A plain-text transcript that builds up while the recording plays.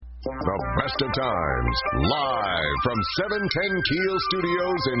The Best of Times, live from 710 Keel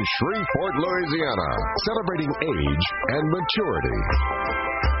Studios in Shreveport, Louisiana, celebrating age and maturity.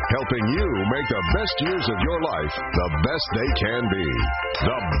 Helping you make the best years of your life the best they can be.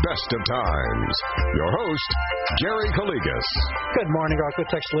 The Best of Times. Your host, Gary Calligas. Good morning,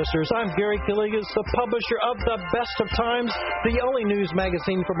 Architects listeners. I'm Gary Calligas, the publisher of The Best of Times, the only news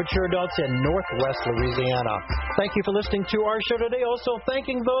magazine for mature adults in Northwest Louisiana. Thank you for listening to our show today. Also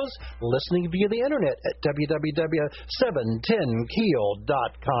thanking those listening via the internet at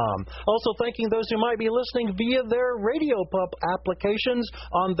www.710keel.com. Also thanking those who might be listening via their radio pub applications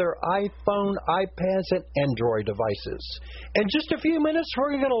on their iPhone, iPads, and Android devices. In just a few minutes,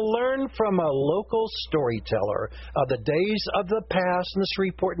 we're going to learn from a local storyteller of the days of the past in the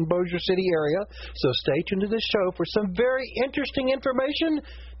Shreveport and Bossier City area. So stay tuned to this show for some very interesting information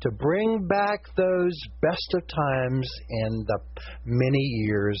to bring back those best of times in the many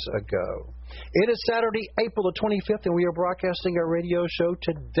years ago. It is Saturday, April the 25th, and we are broadcasting our radio show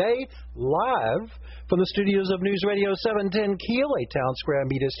today live from the studios of News Radio 710 Keel, a Town Square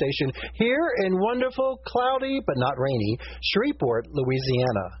media station here in wonderful, cloudy, but not rainy, Shreveport,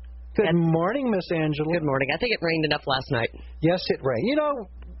 Louisiana. Good morning, Miss Angela. Good morning. I think it rained enough last night. Yes, it rained. You know,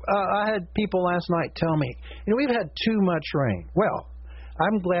 I had people last night tell me, we've had too much rain. Well,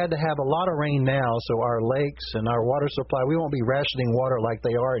 I'm glad to have a lot of rain now, so our lakes and our water supply, we won't be rationing water like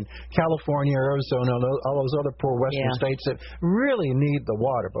they are in California, Arizona, all those other poor western states that really need the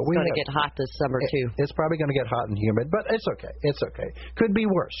water. But it's going to get hot this summer, too. It's probably going to get hot and humid, but it's okay. It's okay. Could be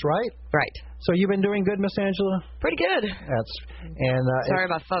worse, right? Right. So you've been doing good, Miss Angela? Pretty good. Sorry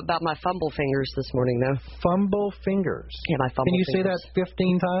about my fumble fingers this morning, though. Fumble fingers? Yeah, my fumble fingers. Can you say that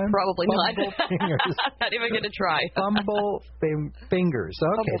 15 times? Probably fumble not. Fingers. I'm not even going to try. Fumble fingers.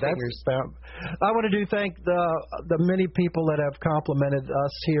 Okay, fingers. I want to thank the many people that have complimented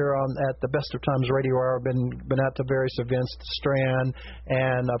us here at the Best of Times Radio Hour. Been at the various events, the Strand,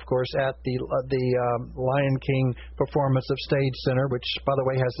 and of course at the Lion King performance of Stage Center, which by the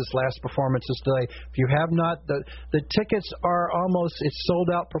way has this last performances today. If you have not, the tickets are almost sold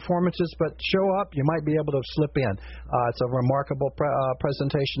out performances, but show up, you might be able to slip in. It's a remarkable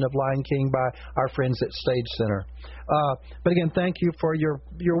presentation of Lion King by our friends at Stage Center. But again, thank you for your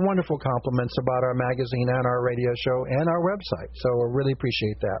wonderful compliments about our magazine and our radio show and our website. So I really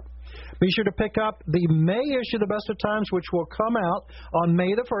appreciate that. Be sure to pick up the May issue of the Best of Times, which will come out on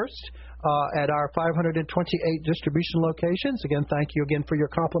May the 1st at our 528 distribution locations. Again, thank you again for your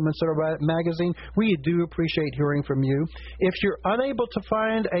compliments on our magazine. We do appreciate hearing from you. If you're unable to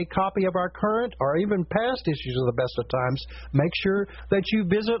find a copy of our current or even past issues of the Best of Times, make sure that you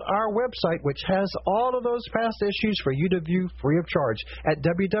visit our website, which has all of those past issues for you to view free of charge at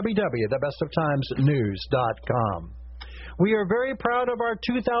www.thebestoftimesnews.com. We are very proud of our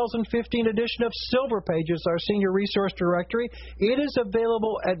 2015 edition of Silver Pages, our senior resource directory. It is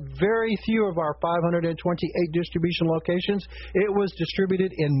available at very few of our 528 distribution locations. It was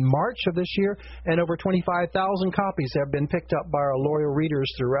distributed in March of this year, and over 25,000 copies have been picked up by our loyal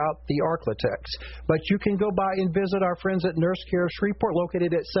readers throughout the Arklatex. But you can go by and visit our friends at Nurse Care of Shreveport,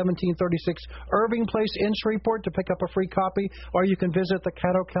 located at 1736 Irving Place in Shreveport, to pick up a free copy, or you can visit the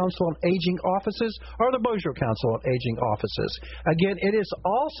Caddo Council on Aging offices or the Bossier Council on Aging offices. Again, it is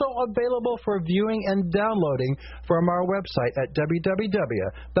also available for viewing and downloading from our website at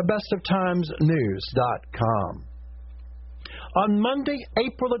www.thebestoftimesnews.com. On Monday,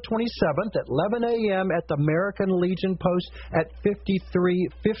 April the 27th at 11 a.m. at the American Legion Post at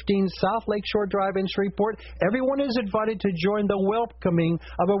 5315 South Lakeshore Drive in Shreveport, everyone is invited to join the welcoming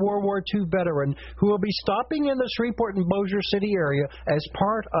of a World War II veteran who will be stopping in the Shreveport and Bossier City area as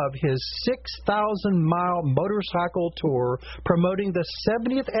part of his 6,000-mile motorcycle tour promoting the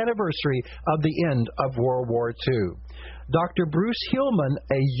 70th anniversary of the end of World War II. Dr. Bruce Hillman,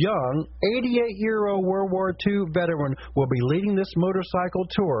 a young 88-year-old World War II veteran, will be leading this motorcycle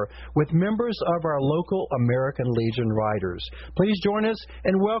tour with members of our local American Legion riders. Please join us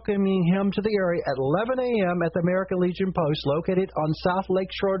in welcoming him to the area at 11 a.m. at the American Legion Post located on South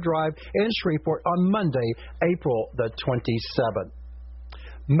Lakeshore Drive in Shreveport on Monday, April the 27th.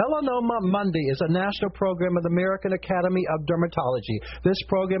 Melanoma Monday is a national program of the American Academy of Dermatology. This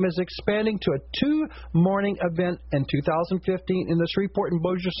program is expanding to a two-morning event in 2015 in the Shreveport and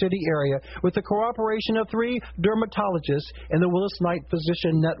Bossier City area with the cooperation of 3 dermatologists in the Willis Knight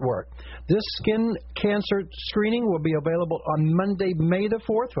Physician Network. This skin cancer screening will be available on Monday, May the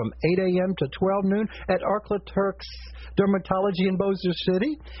 4th from 8 a.m. to 12 noon at Arklatex Dermatology in Bossier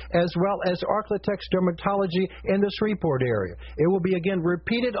City, as well as Arklatex Dermatology in the Shreveport area. It will be again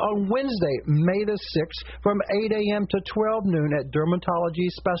repeated located on Wednesday, May the 6th, from 8 a.m. to 12 noon at Dermatology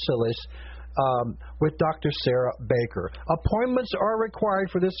Specialist with Dr. Sarah Baker. Appointments are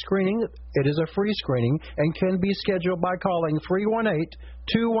required for this screening. It is a free screening and can be scheduled by calling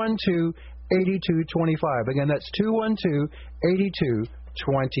 318-212-8225. Again, that's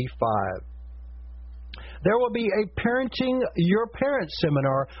 212-8225. There will be a Parenting Your Parents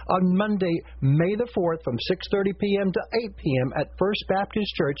seminar on Monday, May the 4th from 6:30 p.m. to 8 p.m. at First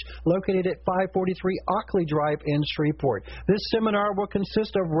Baptist Church located at 543 Ockley Drive in Shreveport. This seminar will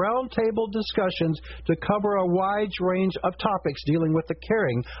consist of roundtable discussions to cover a wide range of topics dealing with the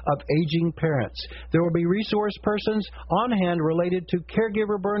caring of aging parents. There will be resource persons on hand related to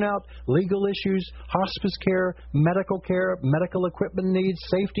caregiver burnout, legal issues, hospice care, medical equipment needs,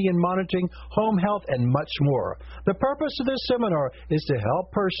 safety and monitoring, home health, and much more. The purpose of this seminar is to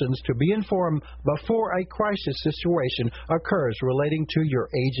help persons to be informed before a crisis situation occurs relating to your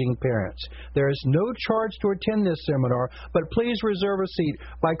aging parents. There is no charge to attend this seminar, but please reserve a seat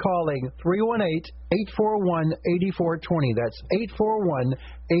by calling 318-841-8420. That's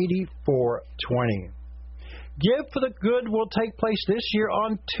 841-8420. Give for the Good will take place this year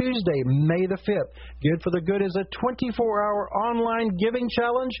on Tuesday, May the 5th. Give for the Good is a 24-hour online giving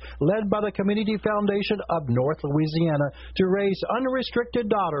challenge led by the Community Foundation of North Louisiana to raise unrestricted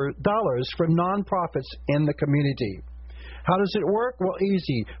dollars for nonprofits in the community. How does it work? Well,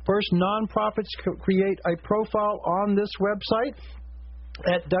 easy. First, nonprofits create a profile on this website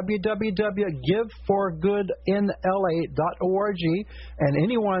at www.giveforgoodnla.org, and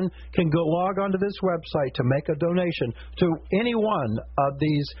anyone can go log onto this website to make a donation to any one of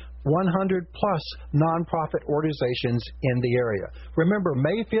these 100-plus nonprofit organizations in the area. Remember,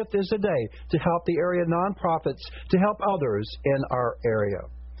 May 5th is a day to help the area nonprofits to help others in our area.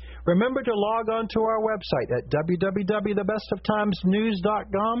 Remember to log on to our website at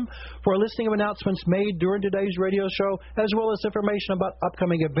www.thebestoftimesnews.com for a listing of announcements made during today's radio show, as well as information about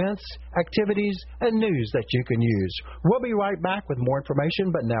upcoming events, activities, and news that you can use. We'll be right back with more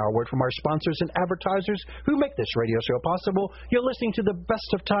information, but now a word from our sponsors and advertisers who make this radio show possible. You're listening to the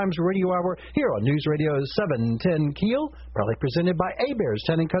Best of Times Radio Hour here on News Radio 710 Keel, proudly presented by Heberts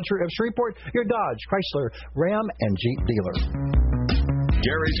Town & Country of Shreveport, your Dodge, Chrysler, Ram, and Jeep dealer.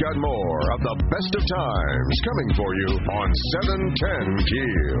 Gary's got more of the Best of Times coming for you on 710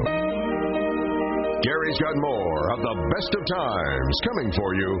 Keel. Gary's got more of the Best of Times coming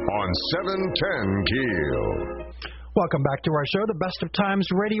for you on 710 Keel. Welcome back to our show, the Best of Times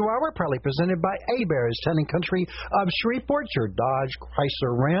Radio Hour, proudly presented by Heberts Town & Country of Shreveport, your Dodge,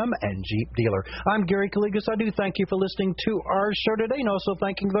 Chrysler, Ram, and Jeep dealer. I'm Gary Calligas. I do thank you for listening to our show today, and also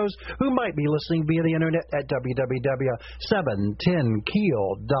thanking those who might be listening via the internet at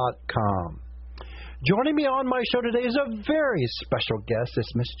www.710keel.com. Joining me on my show today is a very special guest.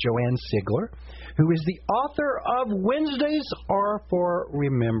 It's Miss Joanne Sigler, who is the author of Wednesdays Are for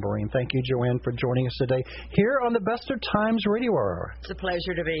Remembering. Thank you, Joanne, for joining us today here on the Best of Times Radio Hour. It's a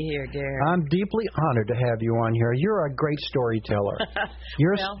pleasure to be here, Gary. I'm deeply honored to have you on here. You're a great storyteller.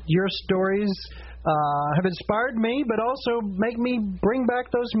 Your stories have inspired me, but also make me bring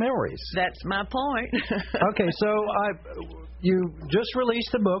back those memories. That's my point. Okay, so you just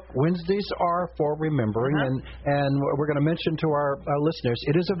released the book, Wednesdays Are for Remembering, and we're going to mention to our listeners,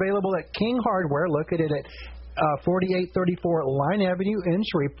 it is available at King Hardware, located at 4834 Line Avenue in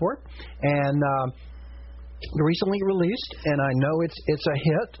Shreveport, and recently released, and I know it's a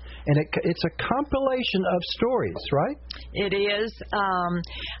hit, and it's a compilation of stories, right? It is.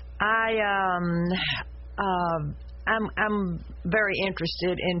 I'm very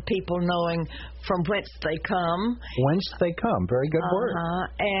interested in people knowing from whence they come. Whence they come. Very good word.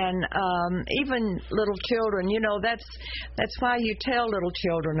 And even little children, you know, that's why you tell little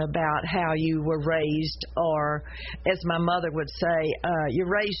children about how you were raised, or as my mother would say, you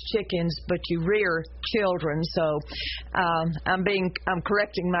raise chickens, but you rear children. So I'm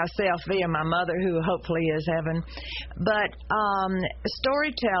correcting myself via my mother, who hopefully is heaven. But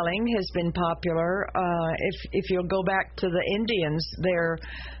storytelling has been popular. If you'll go back to the Indians, they're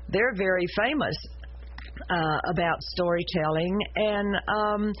very famous about storytelling, and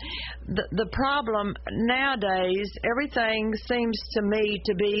the problem nowadays, everything seems to me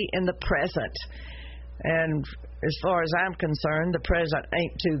to be in the present, and as far as I'm concerned, the present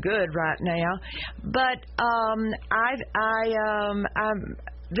ain't too good right now. But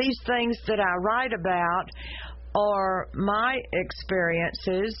these things that I write about are my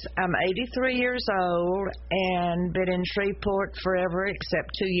experiences. I'm 83 years old and been in Shreveport forever,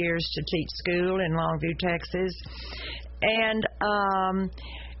 except 2 years to teach school in Longview, Texas. And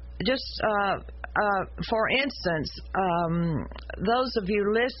for instance, those of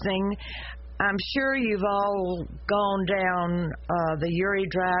you listening, I'm sure you've all gone down the Uri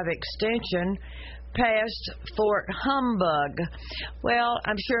Drive extension past Fort Humbug. Well,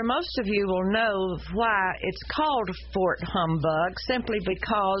 I'm sure most of you will know why it's called Fort Humbug, simply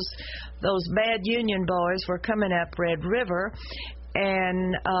because those bad Union boys were coming up Red River,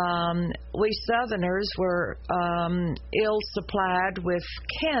 and we Southerners were ill supplied with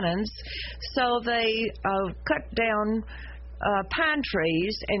cannons, so they cut down pine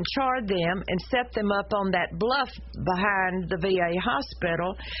trees and charred them and set them up on that bluff behind the VA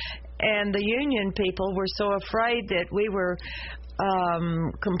hospital. And the Union people were so afraid that we were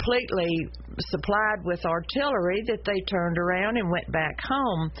completely supplied with artillery that they turned around and went back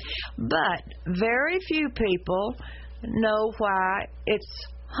home. But very few people know why it's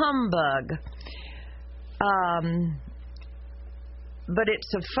humbug. But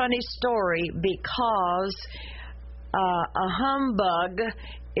it's a funny story because a humbug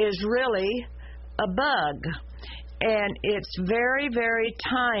is really a bug. And it's very, very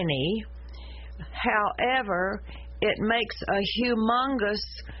tiny. However, it makes a humongous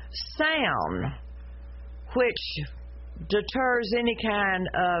sound, which deters any kind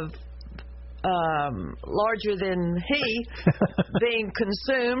of larger than he being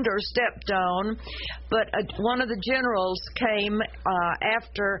consumed or stepped on. But one of the generals came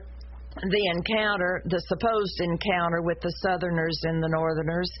after the encounter, the supposed encounter with the Southerners and the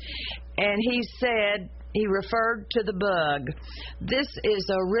Northerners, and he referred to the bug. This is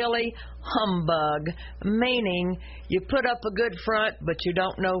a really humbug, meaning you put up a good front, but you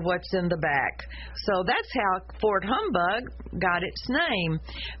don't know what's in the back. So that's how Fort Humbug got its name.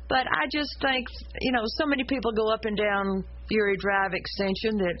 But I just think, so many people go up and down Uri Drive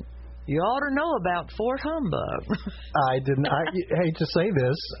extension that you ought to know about Fort Humbug. I hate to say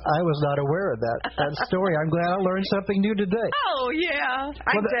this, I was not aware of that story. I'm glad I learned something new today. Oh, yeah.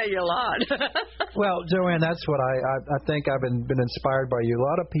 I can tell you a lot. Well, Joanne, that's what I think I've been inspired by you. A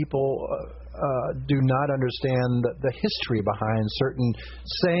lot of people do not understand the history behind certain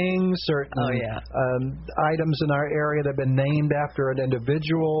sayings, certain items in our area that have been named after an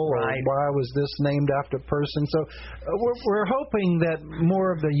individual, right. Or why was this named after a person. So we're hoping that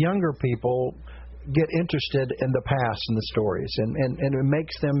more of the younger people get interested in the past and the stories, and it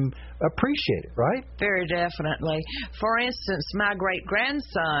makes them appreciate it, right? Very definitely. For instance, my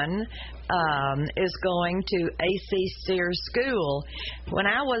great-grandson is going to A.C. Steer School. When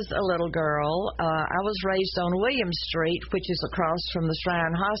I was a little girl, I was raised on William Street, which is across from the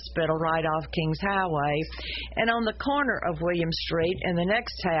Shrine Hospital, right off Kings Highway. And on the corner of William Street in the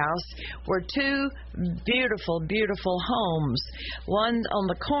next house were two beautiful, beautiful homes. One on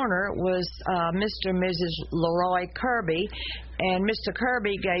the corner was Mr. and Mrs. Leroy Kirby, and Mr.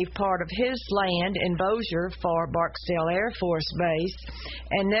 Kirby gave part of his land in Bossier for Barksdale Air Force Base,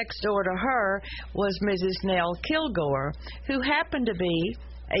 and next door to her was Mrs. Nell Kilgore, who happened to be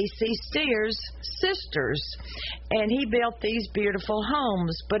A.C. Steer's sisters, and he built these beautiful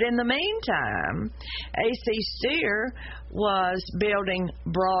homes. But in the meantime, A.C. Steer was building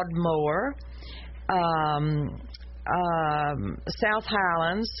Broadmoor, South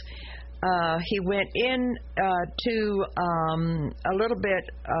Highlands. He went in to a little bit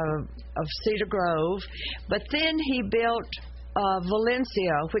of Cedar Grove, but then he built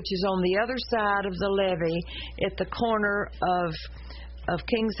Valencia, which is on the other side of the levee at the corner of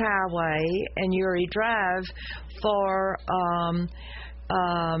Kings Highway and Uri Drive, for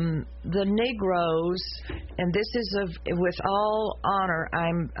the Negroes, and this is with all honor,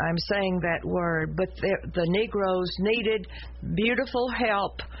 I'm saying that word, but the Negroes needed beautiful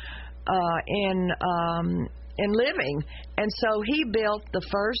help in living, and so he built the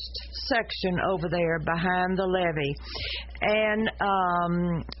first section over there behind the levee. And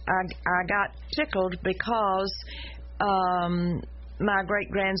I got tickled because my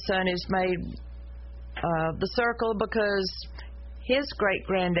great-grandson has made the circle because his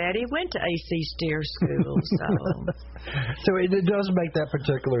great-granddaddy went to A.C. Steer School. So it does make that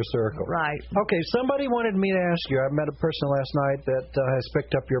particular circle. Right. Okay, somebody wanted me to ask you, I met a person last night that has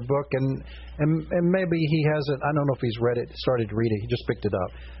picked up your book, and maybe he hasn't, I don't know if he's read it, started to read it, he just picked it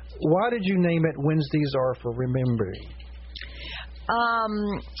up. Why did you name it Wednesdays Are for Remembering?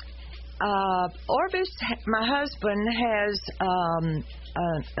 Orvis, my husband, has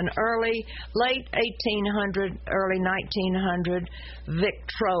an late 1800, early 1900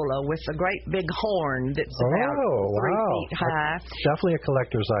 Victrola with a great big horn that's about 3 feet high. Definitely a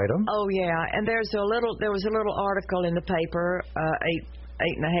collector's item. Oh yeah, and there was a little article in the paper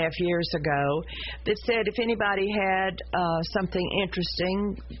 8.5 years ago that said if anybody had something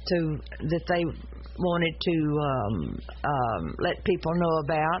interesting that they wanted to let people know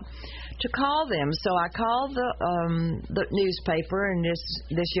about, to call them. So I called the newspaper, and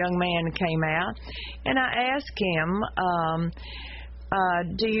this young man came out, and I asked him,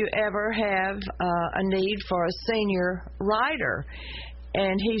 do you ever have a need for a senior writer?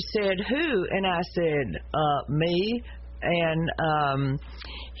 And he said, who? And I said, me. And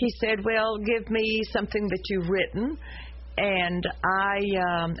he said, well, give me something that you've written, and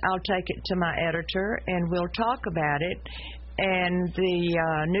I'll take it to my editor, and we'll talk about it. And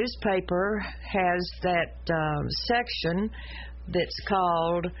the newspaper has that section that's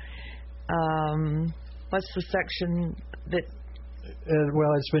called, what's the section that...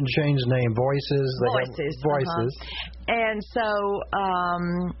 well, it's been changed name. Voices. Voices. And so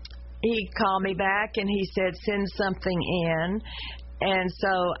he called me back, and he said, send something in. And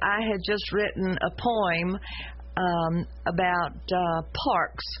so I had just written a poem about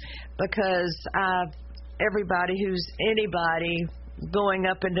parks, because anybody going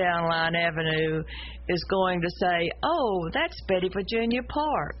up and down Line Avenue is going to say, oh, that's Betty Virginia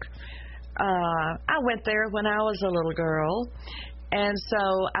Park. I went there when I was a little girl, and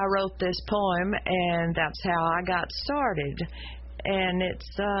so I wrote this poem, and that's how I got started. And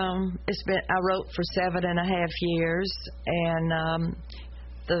I wrote for 7.5 years, and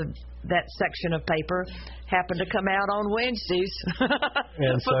that section of paper happened to come out on Wednesdays.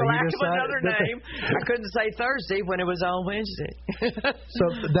 And for the lack of another name. I couldn't say Thursday when it was on Wednesday. So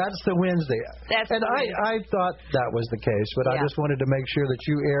that's the Wednesday. I thought that was the case, but I just wanted to make sure that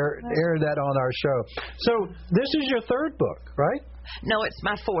you air that on our show. So this is your third book, right? No, it's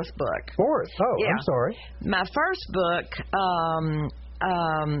my fourth book. Fourth? Oh, yeah. I'm sorry. My first book,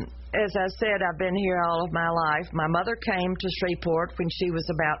 as I said, I've been here all of my life. My mother came to Shreveport when she was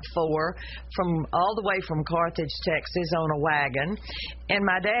about 4, all the way from Carthage, Texas, on a wagon. And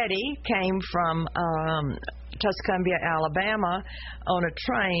my daddy came from Tuscumbia, Alabama, on a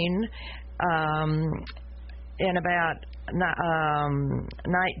train in about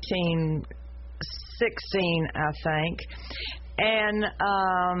 1916, I think. And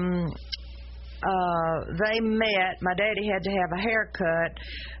they met. My daddy had to have a haircut,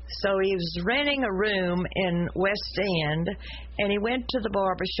 so he was renting a room in West End, and he went to the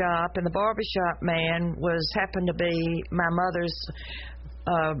barbershop, and the barbershop man happened to be my mother's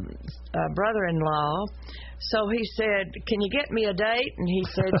brother-in-law. So he said, can you get me a date? And he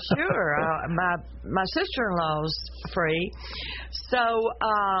said, sure. My sister-in-law's free. So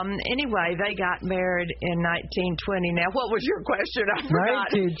anyway, they got married in 1920. Now, what was your question? I forgot.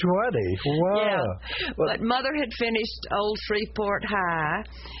 1920. Wow. Yeah. But Mother had finished Old Shreveport High,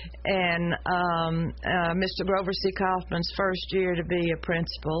 and Mr. Grover C. Kaufman's first year to be a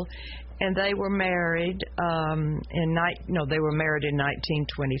principal. And they were married they were married in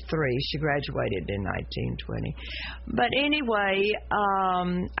 1923. She graduated in 1920. But anyway,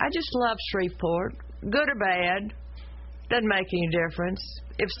 I just love Shreveport, good or bad. Doesn't make any difference.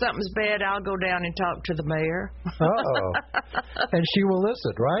 If something's bad, I'll go down and talk to the mayor. Uh-oh. And she will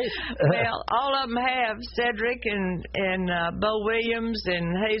listen, right? Well, all of them have. Cedric and Bo Williams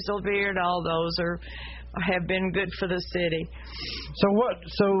and Hazel Beard, all those have been good for the city. So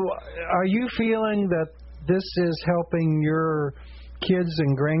are you feeling that this is helping your kids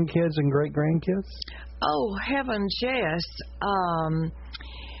and grandkids and great-grandkids? Oh, heavens, yes.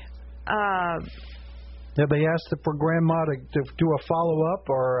 Have they asked for Grandma to do a follow-up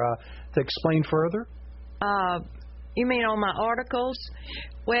or to explain further? You mean on my articles?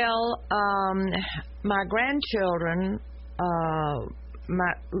 Well, my grandchildren...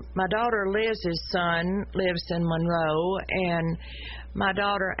 My daughter Liz's son lives in Monroe, and my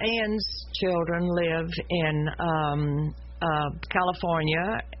daughter Ann's children live in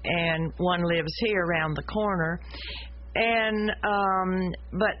California, and one lives here around the corner. And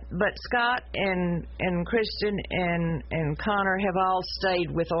but Scott and Kristen and Connor have all stayed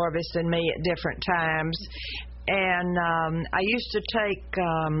with Orvis and me at different times, and I used to take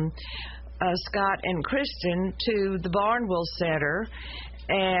Scott and Kristen to the Barnwell Center,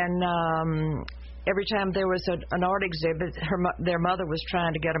 and every time there was an art exhibit, their mother was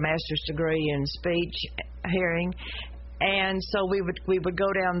trying to get a master's degree in speech hearing, and so we would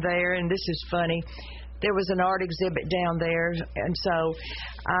go down there, and this is funny. There was an art exhibit down there, and so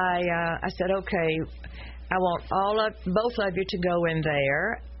I said, okay, I want both of you to go in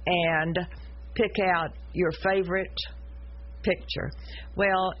there and pick out your favorite picture.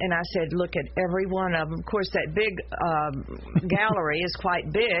 Well, and I said, look at every one of them. Of course, that big gallery is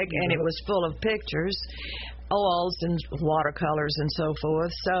quite big, and it was full of pictures. oils and watercolors and so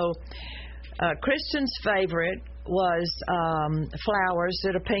forth. So Christian's favorite was flowers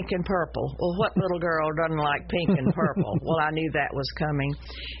that are pink and purple. Well, what little girl doesn't like pink and purple? Well, I knew that was coming.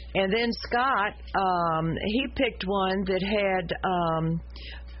 And then Scott, he picked one that had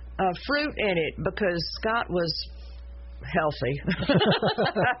fruit in it because Scott was healthy.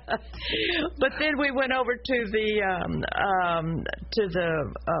 But then we went over to the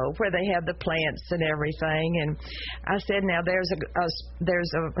where they had the plants and everything, and I said, now there is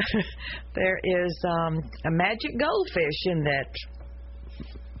a magic goldfish in that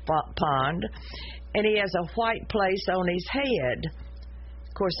pond, and he has a white place on his head.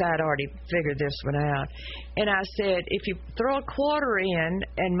 Of course, I had already figured this one out, and I said, if you throw a quarter in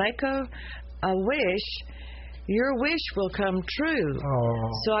and make a wish, your wish will come true. Oh.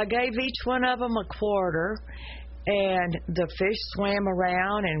 So I gave each one of them a quarter, and the fish swam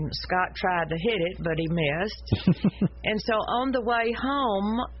around, and Scott tried to hit it, but he missed. And so on the way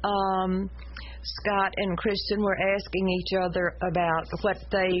home, Scott and Kristen were asking each other about what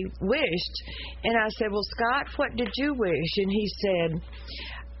they wished. And I said, well, Scott, what did you wish? And he said,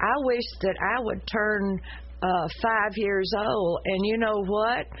 I wish that I would turn 5 years old. And you know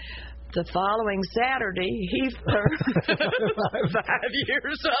what? The following Saturday, he turned 5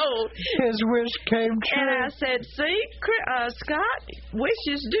 years old. His wish came true. And I said, see, Scott,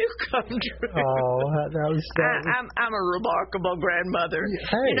 wishes do come true. Oh, that was I'm a remarkable grandmother.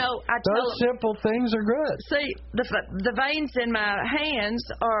 Hey, you know, those simple things are good. See, the veins in my hands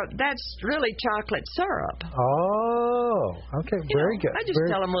that's really chocolate syrup. Oh, okay, very good. I just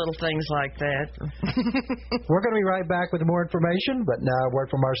tell them little things like that. We're going to be right back with more information, but now a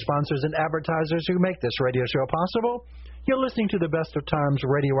word from our sponsors and advertisers who make this radio show possible. You're listening to the Best of Times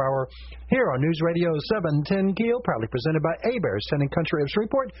Radio Hour here on News Radio 710 Keel, proudly presented by Hebert's Town and Country of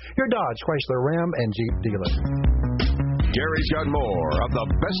Shreveport, your Dodge, Chrysler, Ram, and Jeep dealer. Gary's got more of the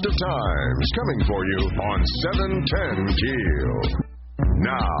Best of Times coming for you on 710 Keel.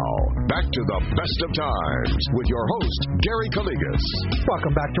 Now, back to the Best of Times with your host, Gary Calligas.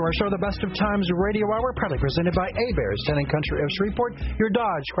 Welcome back to our show, the Best of Times Radio Hour, proudly presented by Hebert's Town and Country of Shreveport, your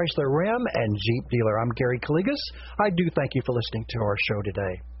Dodge, Chrysler, Ram, and Jeep dealer. I'm Gary Calligas. I do thank you for listening to our show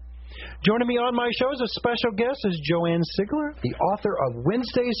today. Joining me on my show as a special guest is Joanne Sigler, the author of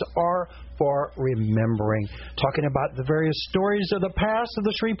Wednesdays Are for Remembering, talking about the various stories of the past of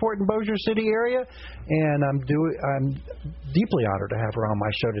the Shreveport and Bossier City area. And I'm deeply honored to have her on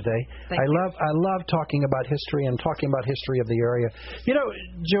my show today. Thank you. I love talking about history and talking about history of the area. You know,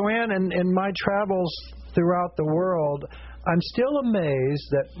 Joanne, in my travels throughout the world, I'm still amazed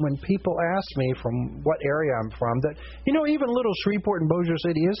that when people ask me from what area I'm from, that, you know, even little Shreveport and Bossier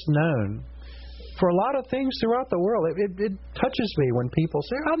City is known for a lot of things throughout the world. It touches me when people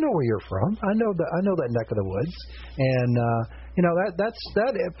say, I know where you're from. I know that neck of the woods. And, you know, that's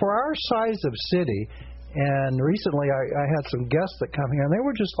for our size of city. And recently I had some guests that come here, and they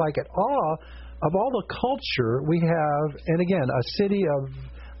were just like at awe of all the culture we have. And, again, a city of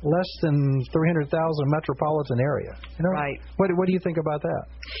less than 300,000 metropolitan area. You know, right. What do you think about that?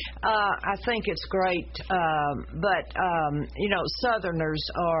 I think it's great, but you know, Southerners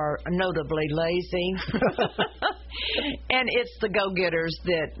are notably lazy, and it's the go-getters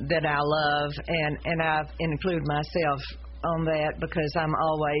that I love, and I include myself on that because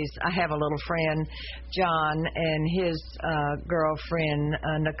I have a little friend, John, and his girlfriend,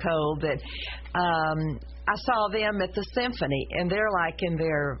 Nicole, that I saw them at the symphony, and they're like in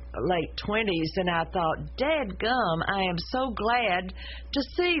their late 20s, and I thought, dadgum, I am so glad to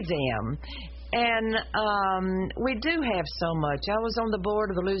see them. And we do have so much. I was on the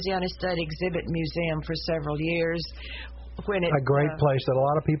board of the Louisiana State Exhibit Museum for several years. A great place that a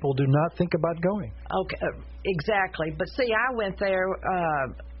lot of people do not think about going. Okay, exactly. But see, I went there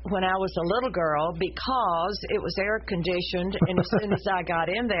when I was a little girl because it was air conditioned, and as soon as I got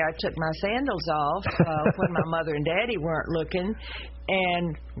in there, I took my sandals off when my mother and daddy weren't looking,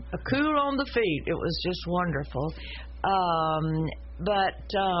 and cool on the feet. It was just wonderful.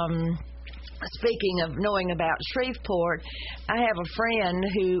 Speaking of knowing about Shreveport, I have a friend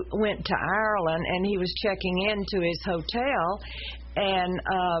who went to Ireland, and he was checking into his hotel, and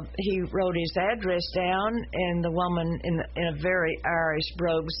he wrote his address down, and the woman in a very Irish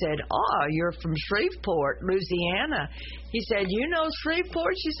brogue said, "Oh, you're from Shreveport, Louisiana." He said, "You know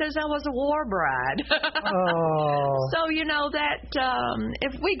Shreveport?" She says, "I was a war bride." Oh. So you know that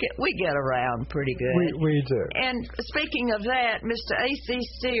if we get around pretty good. We do. And speaking of that, Mr. A.C.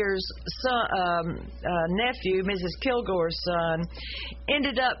 Steers' son, nephew, Mrs. Kilgore's son,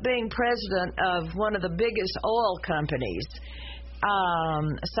 ended up being president of one of the biggest oil companies.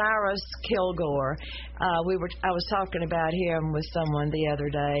 Cyrus Kilgore. I was talking about him with someone the other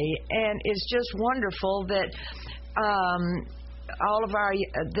day, and it's just wonderful that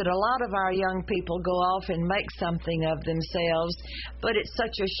that a lot of our young people go off and make something of themselves, but it's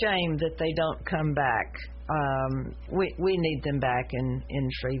such a shame that they don't come back. We need them back in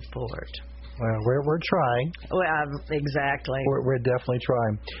Shreveport. Well, we're trying. Well, exactly. We're definitely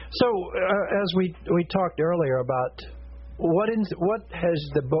trying. So, as we talked earlier about what has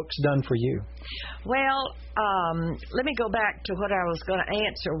the books done for you? Well, let me go back to what I was going to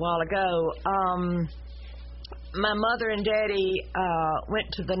answer a while ago. My mother and Daddy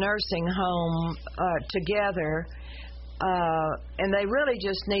went to the nursing home together, and they really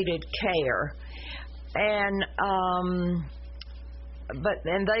just needed care. And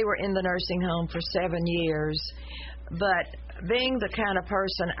they were in the nursing home for 7 years. But being the kind of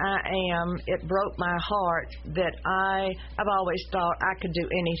person I am, it broke my heart that I've always thought I could do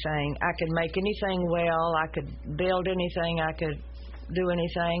anything. I could make anything well. I could build anything. I could do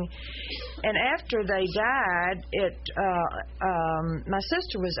anything. And after they died, my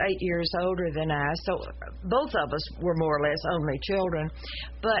sister was 8 years older than I, so both of us were more or less only children.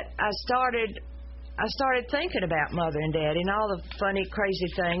 But I started thinking about Mother and Daddy and all the funny, crazy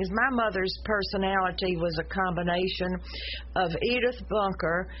things. My mother's personality was a combination of Edith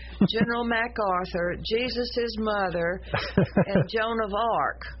Bunker, General MacArthur, Jesus' mother, and Joan of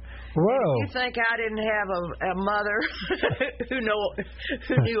Arc. Whoa! You think I didn't have a mother who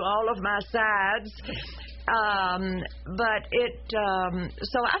knew all of my sides?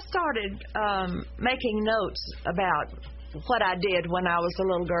 So I started making notes about what I did when I was a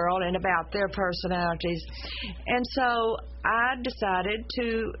little girl and about their personalities, and so I decided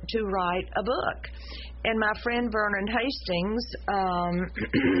to write a book. And my friend Vernon Hastings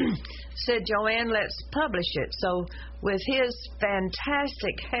said, Joanne, let's publish it. So with his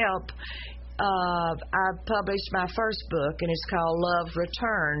fantastic help, I published my first book, and it's called Love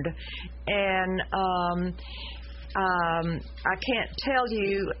Returned. And I can't tell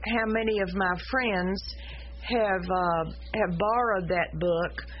you how many of my friends have borrowed that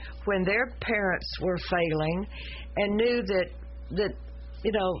book when their parents were failing, and knew that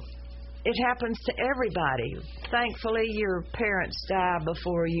it happens to everybody. Thankfully, your parents die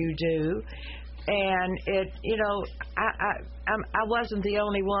before you do, and I wasn't the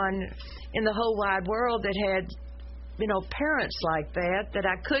only one in the whole wide world that had parents like that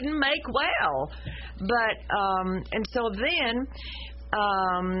I couldn't make well. But and so then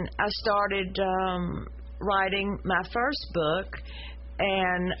I started writing my first book,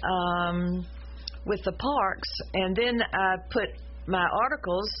 and with the parks, and then I put my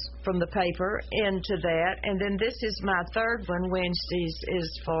articles from the paper into that, and then this is my third one. Wednesday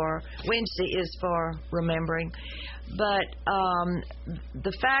is for remembering. But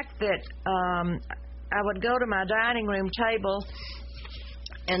the fact that I would go to my dining room table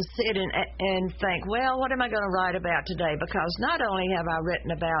and sit and think, well, what am I going to write about today? Because not only have I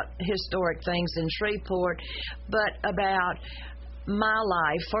written about historic things in Shreveport, but about my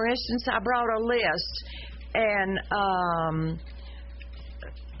life. For instance, I brought a list, and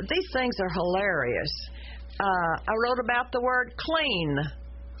these things are hilarious. I wrote about the word clean.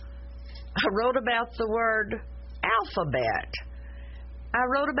 I wrote about the word alphabet. I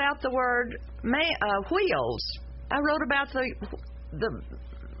wrote about the word wheels. I wrote about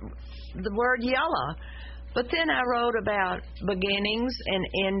the word yellow. But then I wrote about beginnings and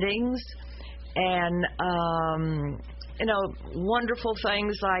endings, and wonderful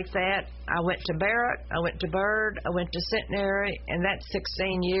things like that. I went to Barrett, I went to Byrd, I went to Centenary, and that's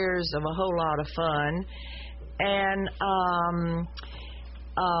 16 years of a whole lot of fun. And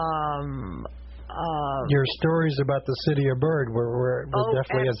your stories about the city of Byrd were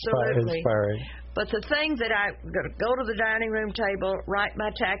definitely inspiring. But the thing that I go to the dining room table, write my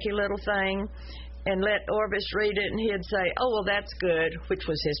tacky little thing, and let Orvis read it, and he'd say, oh, well, that's good, which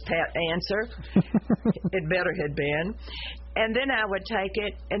was his pat answer. It better had been. And then I would take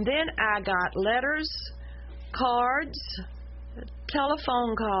it, and then I got letters, cards,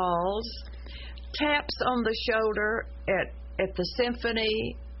 telephone calls, taps on the shoulder at the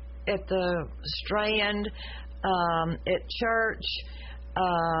symphony, at the Strand, at church,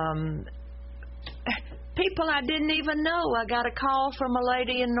 people I didn't even know. I got a call from a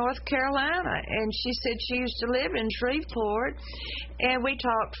lady in North Carolina, and she said she used to live in Shreveport, and we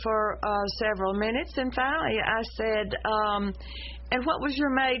talked for several minutes, and finally I said, and what was your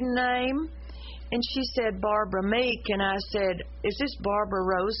maiden name? And she said, Barbara Meek, and I said, is this Barbara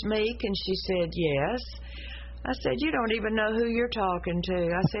Rose Meek? And she said, yes. I said, you don't even know who you're talking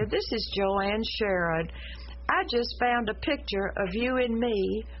to. I said, this is Joanne Sherrod. I just found a picture of you and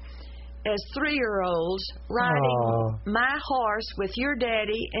me as 3-year-olds riding my horse with your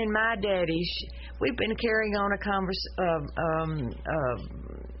daddy and my daddy. We've been carrying on a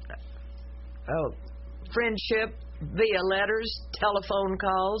friendship via letters, telephone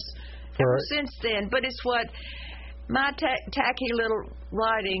calls, ever since then. But it's what my tacky little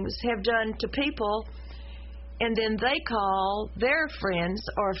writings have done to people, and then they call their friends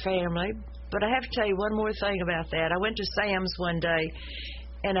or family. But I have to tell you one more thing about that. I went to Sam's one day,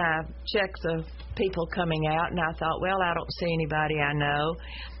 and I checked the people coming out, and I thought, well, I don't see anybody I know.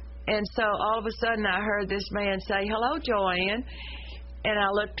 And so all of a sudden I heard this man say, hello, Joanne. And I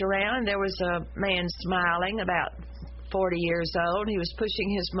looked around, and there was a man smiling, about 40 years old. He was pushing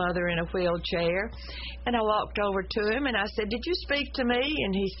his mother in a wheelchair. And I walked over to him, and I said, did you speak to me?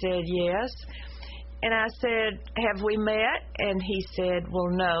 And he said, yes. And I said, have we met? And he said, well,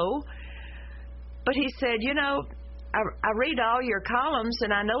 no. But he said, you know, I read all your columns,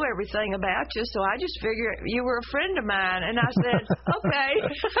 and I know everything about you, so I just figured you were a friend of mine. And I said, okay.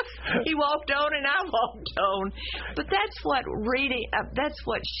 He walked on, and I walked on. But that's what reading, that's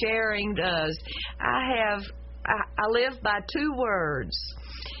what sharing does. I live by 2 words,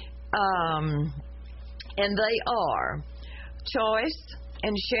 and they are choice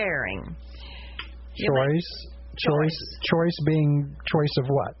and sharing. Choice being choice of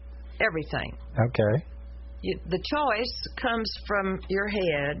what? Everything. Okay. The choice comes from your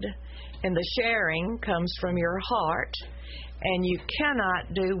head, and the sharing comes from your heart, and you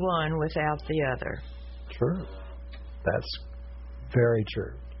cannot do one without the other. True. That's very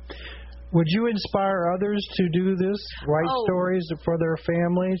true. Would you inspire others to do this, write stories for their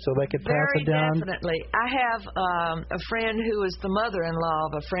family so they could pass it down? Very definitely. I have a friend who is the mother-in-law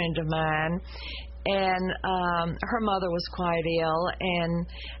of a friend of mine, and her mother was quite ill, and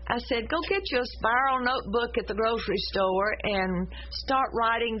I said, go get you a spiral notebook at the grocery store and start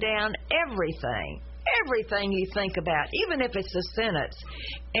writing down everything you think about, even if it's a sentence,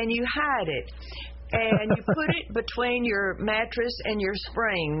 and you hide it, and you put it between your mattress and your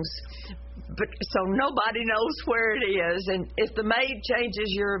springs, so nobody knows where it is. And if the maid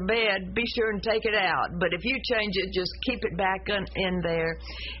changes your bed, be sure and take it out. But if you change it, just keep it back in there.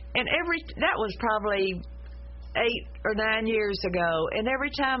 And that was probably 8 or 9 years ago. And every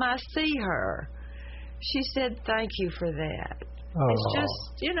time I see her, she said, thank you for that. It's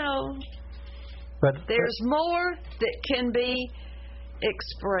just, you know, there's more that can be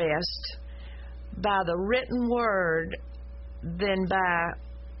expressed by the written word than by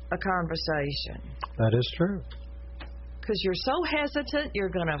a conversation. That is true. Because you're so hesitant, you're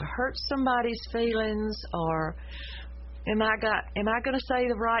going to hurt somebody's feelings, or am I going to say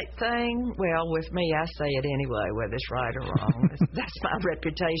the right thing? Well, with me, I say it anyway, whether it's right or wrong. That's my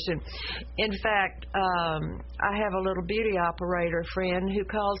reputation. In fact, I have a little beauty operator friend who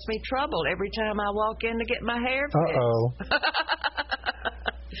calls me Trouble every time I walk in to get my hair fixed.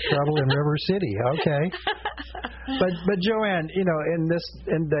 Trouble in River City. Okay. But Joanne, you know,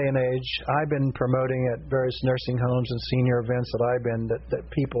 in day and age, I've been promoting at various nursing homes and senior events that I've been that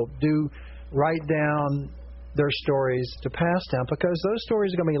people do write down their stories to pass down, because those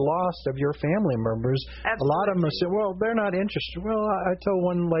stories are going to be lost of your family members. Absolutely. A lot of them will say, well, they're not interested. Well, I told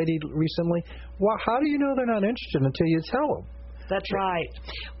one lady recently, well, how do you know they're not interested until you tell them? That's right.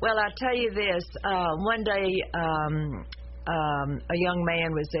 Well, I tell you this. One day, a young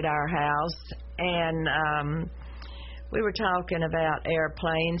man was at our house, and we were talking about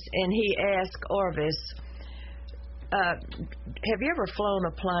airplanes, and he asked Orvis, have you ever flown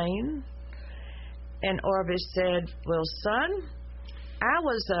a plane? And Orvis said, well, son, I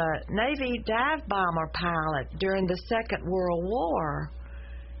was a Navy dive bomber pilot during the Second World War.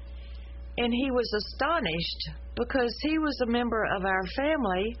 And he was astonished because he was a member of our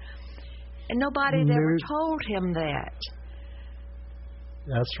family, and nobody had ever told him that.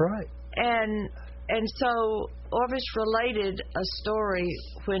 That's right. And so Orvis related a story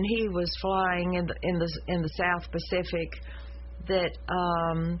when he was flying in the South Pacific that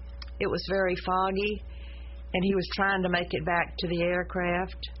it was very foggy, and he was trying to make it back to the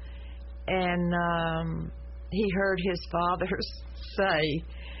aircraft, and he heard his father say,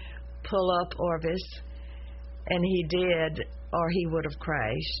 pull up, Orvis, and he did, or he would have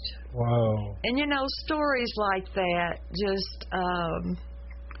crashed. Wow. And you know, stories like that just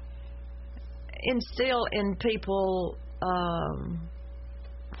instill in people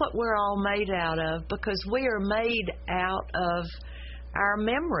what we're all made out of, because we are made out of our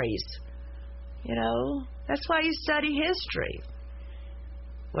memories. You know, that's why you study history.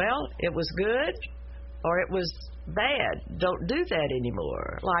 Well, it was good or it was bad. Don't do that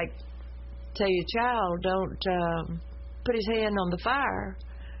anymore. Like tell your child, don't put his hand on the fire.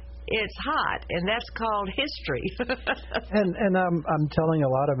 It's hot, and that's called history. and I'm telling a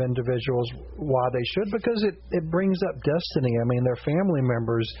lot of individuals why they should, because it brings up destiny. I mean, their family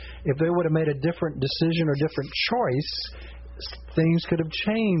members, if they would have made a different decision or different choice, things could have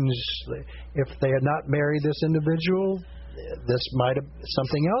changed. If they had not married this individual,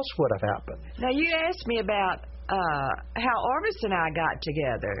 something else would have happened. Now, you asked me about how Orvis and I got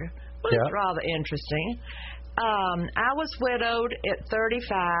together. Well, it's rather interesting. I was widowed at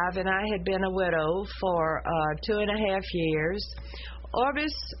 35, and I had been a widow for 2.5 years.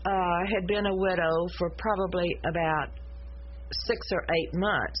 Orvis had been a widow for probably about 6 or 8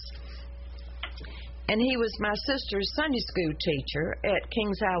 months. And he was my sister's Sunday school teacher at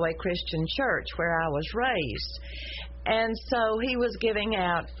Kings Highway Christian Church, where I was raised. And so he was giving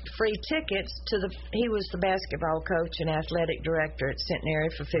out free tickets he was the basketball coach and athletic director at Centenary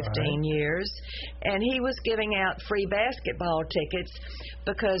for 15 years. And he was giving out free basketball tickets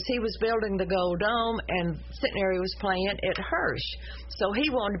because he was building the Gold Dome and Centenary was playing at Hirsch. So he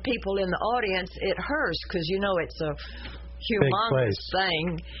wanted people in the audience at Hirsch because, it's a humongous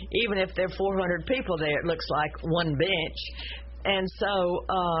thing. Even if there are 400 people there, it looks like one bench. And so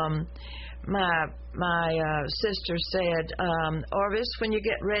my sister said, Orvis, when you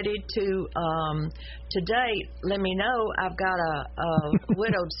get ready to date, let me know. I've got a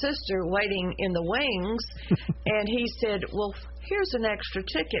widowed sister waiting in the wings. And he said, well, here's an extra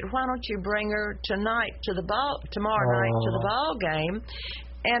ticket. Why don't you bring her tomorrow night to the ball game,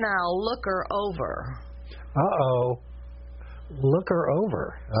 and I'll look her over. Look her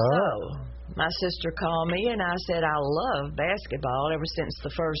over. So my sister called me, and I said, I love basketball ever since the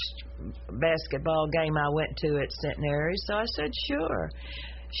first basketball game I went to at Centenary. So I said, sure.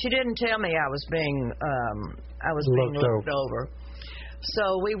 She didn't tell me I was being looked over.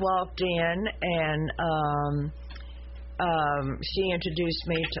 So we walked in, and she introduced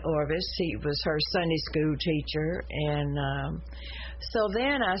me to Orvis. He was her Sunday school teacher. And so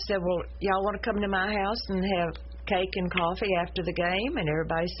then I said, well, y'all want to come to my house and have cake and coffee after the game? And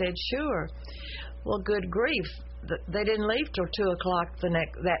everybody said, sure. Well, good grief. They didn't leave till 2 o'clock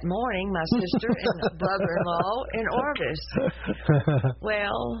that morning, my sister and brother-in-law and Orvis.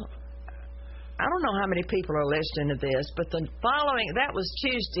 Well, I don't know how many people are listening to this, but that was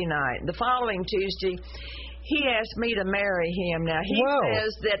Tuesday night. The following Tuesday, he asked me to marry him. Now, he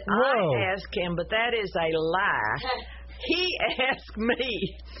says that I asked him, but that is a lie. He asked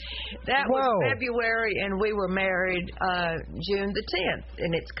me. That was February, and we were married June the 10th,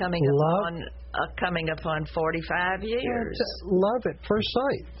 and it's coming upon 45 years. Love at first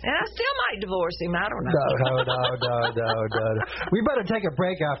sight. And I still might divorce him. I don't know. No. We better take a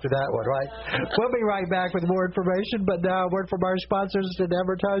break after that one, right? We'll be right back with more information, but now a word from our sponsors and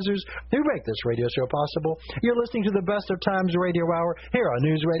advertisers who make this radio show possible. You're listening to the Best of Times Radio Hour here on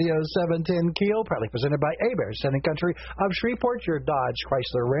News Radio 710 Keel, proudly presented by Heberts Town & Country of Shreveport, your Dodge,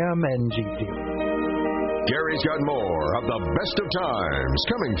 Chrysler, Ram, and Jeep dealer. Gary's got more of the Best of Times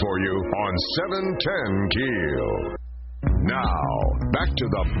coming for you on 710 Keel. Now, back to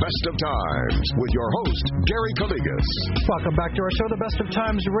the Best of Times with your host, Gary Calligas. Welcome back to our show, the Best of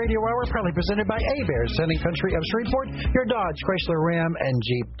Times Radio Hour, proudly presented by Heberts Town & Country of Shreveport, your Dodge, Chrysler, Ram, and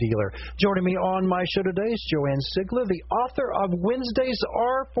Jeep dealer. Joining me on my show today is Joanne Sigler, the author of Wednesdays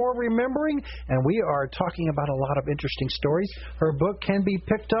Are for Remembering, and we are talking about a lot of interesting stories. Her book can be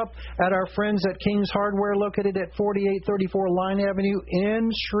picked up at our friends at King's Hardware, located at 4834 Line Avenue in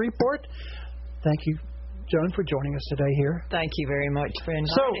Shreveport. Thank you, Joan, for joining us today here. Thank you very much for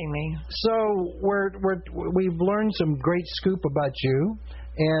inviting me. So we've learned some great scoop about you,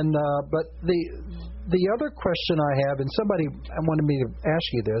 and but the other question I have, and somebody wanted me to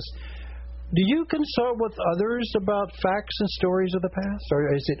ask you this: do you consult with others about facts and stories of the past,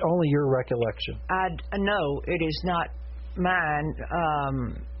 or is it only your recollection? No, it is not mine.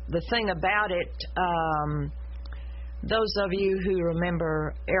 The thing about it, those of you who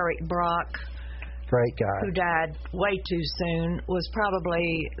remember Eric Brock, great guy, who died way too soon, was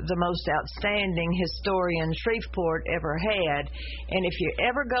probably the most outstanding historian Shreveport ever had. And if you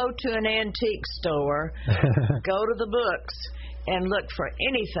ever go to an antique store, go to the books and look for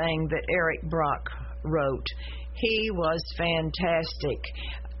anything that Eric Brock wrote. He was fantastic.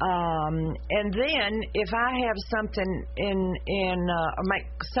 And then if I have something or make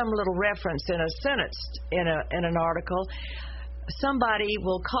some little reference in a sentence in an article, somebody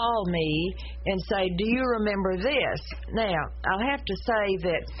will call me and say, do you remember this? Now, I'll have to say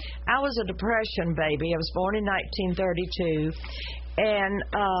that I was a Depression baby. I was born in 1932,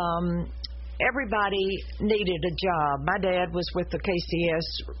 everybody needed a job. My dad was with the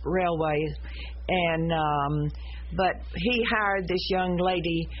KCS Railway, and but he hired this young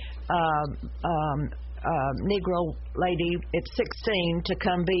lady, Negro lady at 16 to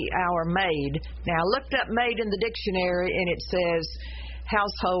come be our maid. Now, I looked up maid in the dictionary, and it says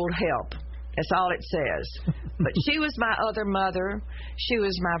household help. That's all it says. But she was my other mother. She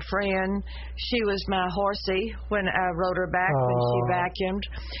was my friend. She was my horsey when I rode her back when she vacuumed.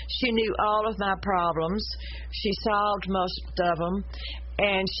 She knew all of my problems. She solved most of them.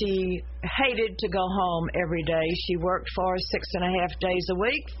 And she hated to go home every day. She worked for us 6.5 days a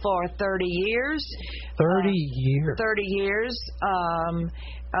week for 30 years. 30 years? 30 years.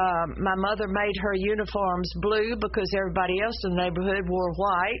 My mother made her uniforms blue because everybody else in the neighborhood wore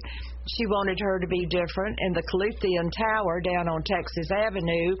white. She wanted her to be different. In the Caluthian Tower down on Texas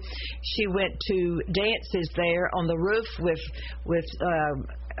Avenue, she went to dances there on the roof with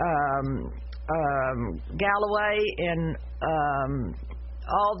Galloway and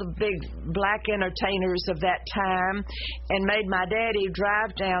all the big black entertainers of that time, and made my daddy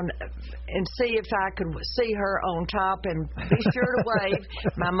drive down and see if I could see her on top and be sure to wave.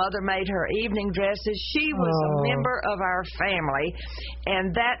 My mother made her evening dresses. She was a member of our family,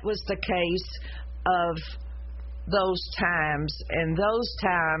 and that was the case of those times, and those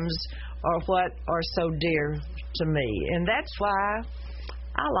times are what are so dear to me, and that's why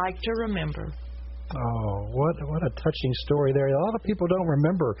I like to remember. Oh, what a touching story there. A lot of people don't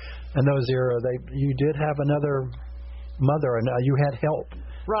remember in those eras. You did have another mother, and you had help.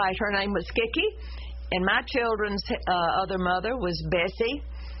 Right. Her name was Kiki, and my children's other mother was Bessie,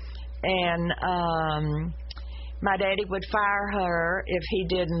 and my daddy would fire her if he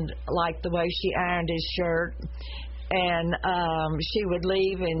didn't like the way she ironed his shirt. And she would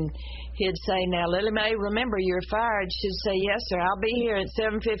leave, and he'd say, "Now, Lily Mae, remember, you're fired." She'd say, "Yes, sir, I'll be here at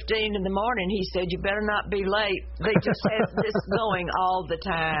 7:15 in the morning." He said, "You better not be late." They just had this going all the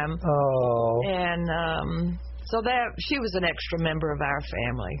time. Oh. And so that she was an extra member of our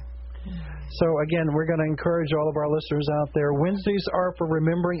family. So, again, we're going to encourage all of our listeners out there. Wednesdays are for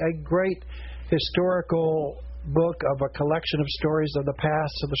remembering a great historical book of a collection of stories of the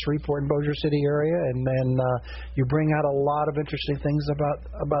past of the Shreveport and Bossier City area, and then you bring out a lot of interesting things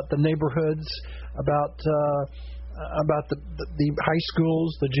about the neighborhoods, about the high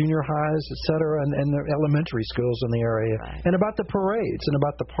schools, the junior highs, etc., and the elementary schools in the area, right. And about the parades and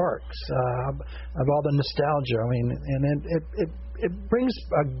about the parks, of all the nostalgia. I mean, and it brings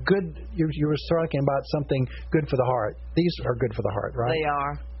a good. You were talking about something good for the heart. These are good for the heart, right? They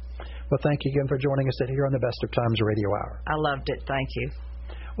are. Well, thank you again for joining us here on the Best of Times Radio Hour. I loved it. Thank you.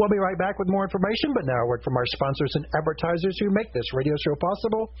 We'll be right back with more information, but now a word from our sponsors and advertisers who make this radio show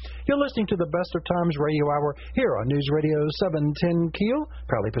possible. You're listening to the Best of Times Radio Hour here on News Radio 710 Keel,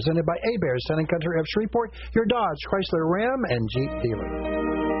 proudly presented by Heberts Town & Country of Shreveport, your Dodge, Chrysler, Ram, and Jeep dealer.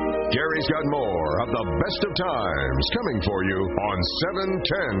 Gary's got more of the Best of Times coming for you on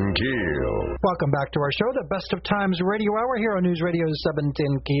 710 Keel. Welcome back to our show, the Best of Times Radio Hour here on News Radio 710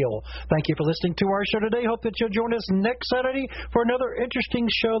 Keel. Thank you for listening to our show today. Hope that you'll join us next Saturday for another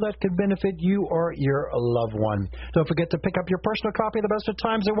interesting show that could benefit you or your loved one. Don't forget to pick up your personal copy of the Best of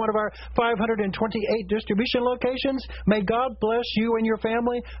Times at one of our 528 distribution locations. May God bless you and your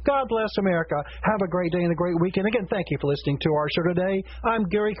family. God bless America. Have a great day and a great weekend. Again, thank you for listening to our show today. I'm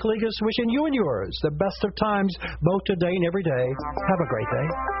Gary Kligas, wishing you and yours the best of times, both today and every day. Have a great day.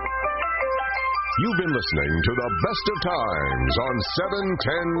 You've been listening to the Best of Times on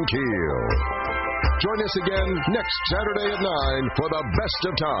 710 Keel. Join us again next Saturday at 9 for the Best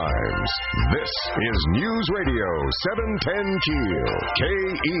of Times. This is News Radio 710 Keel,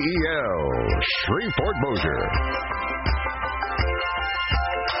 KEEL, Shreveport Bossier.